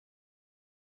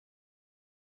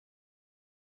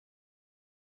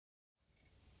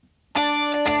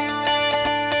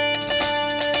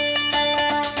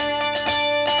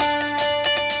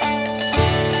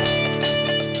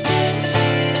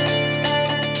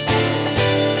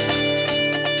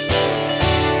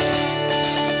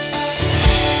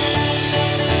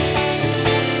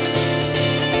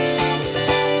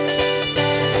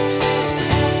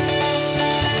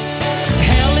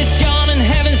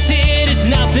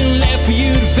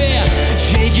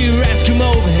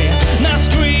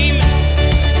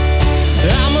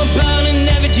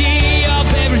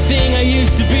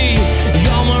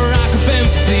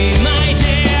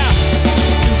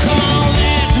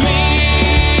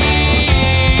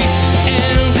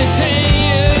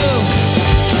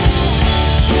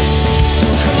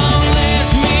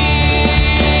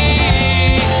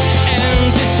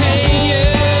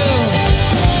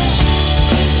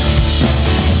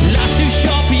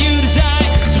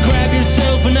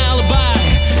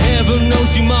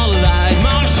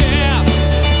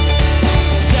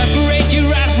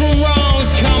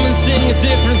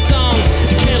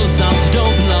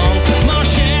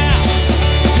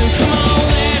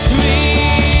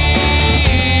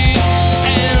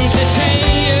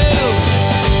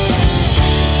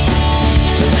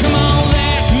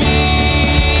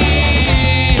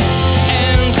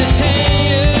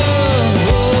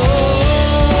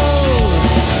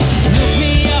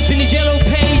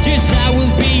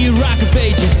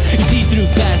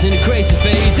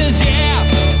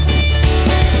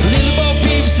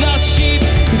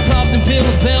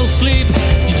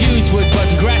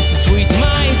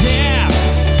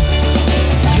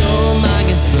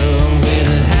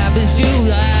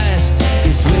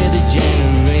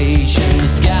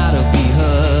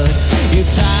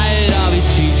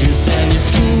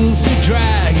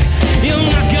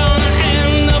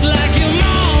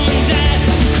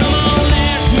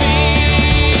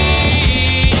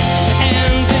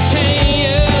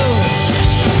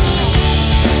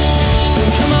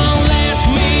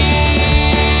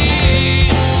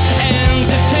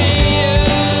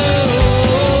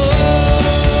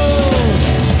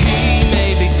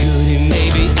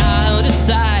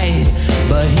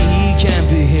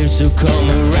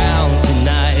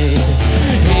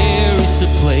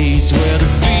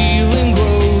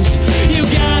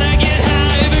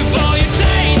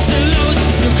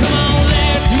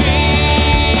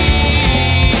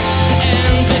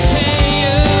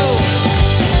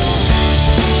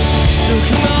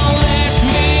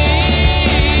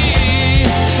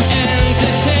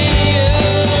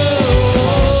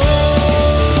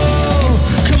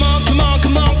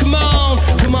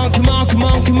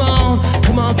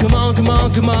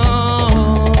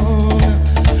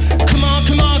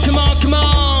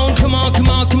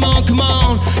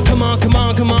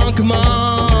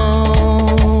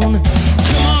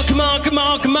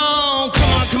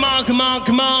on,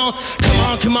 come on, come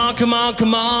on, come on, come on,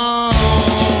 come on.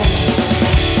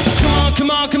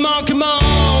 Come on, come on, come on, come on,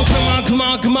 come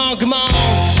on, come on, come on, come on,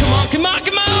 come on, come on,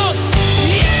 come on.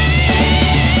 Yeah!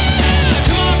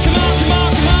 Come on, come on, come on,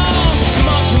 come on, come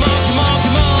on, come on, come on,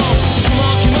 come on, come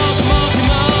on, come on, come on,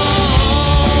 come on.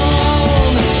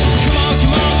 Come on,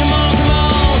 come on, come on, come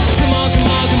on, come on, come on, come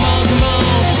on, come on, come on,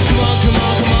 come on, come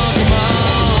on, come on.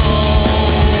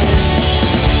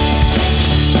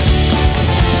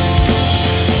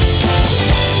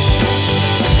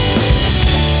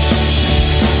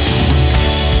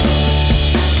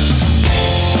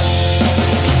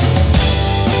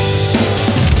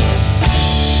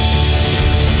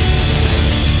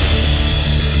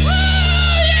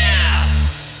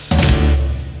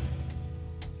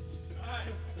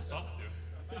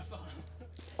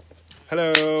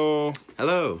 Hello.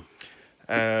 Hello.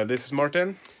 This is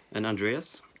Martin And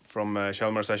Andreas. from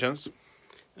Tjalmar Sessions.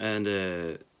 And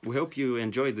we hope you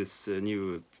enjoyed this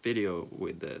new video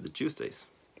with the Tuesdays.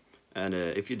 And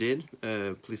if you did,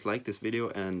 please like this video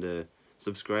and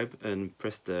subscribe and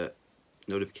press the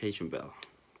notification bell.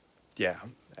 Yeah,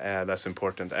 that's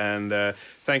important. And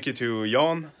thank you to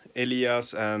Jan,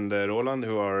 Elias and Roland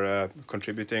who are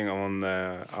contributing on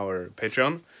our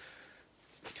Patreon.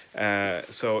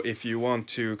 So if you want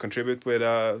to contribute with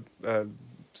a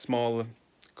small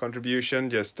contribution,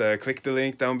 just click the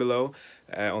link down below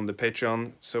on the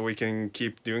Patreon so we can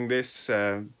keep doing this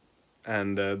and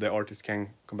the artist can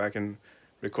come back and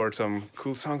record some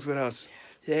cool songs with us.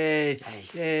 Yay! Yay!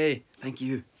 Yay! Thank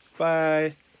you.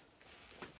 Bye!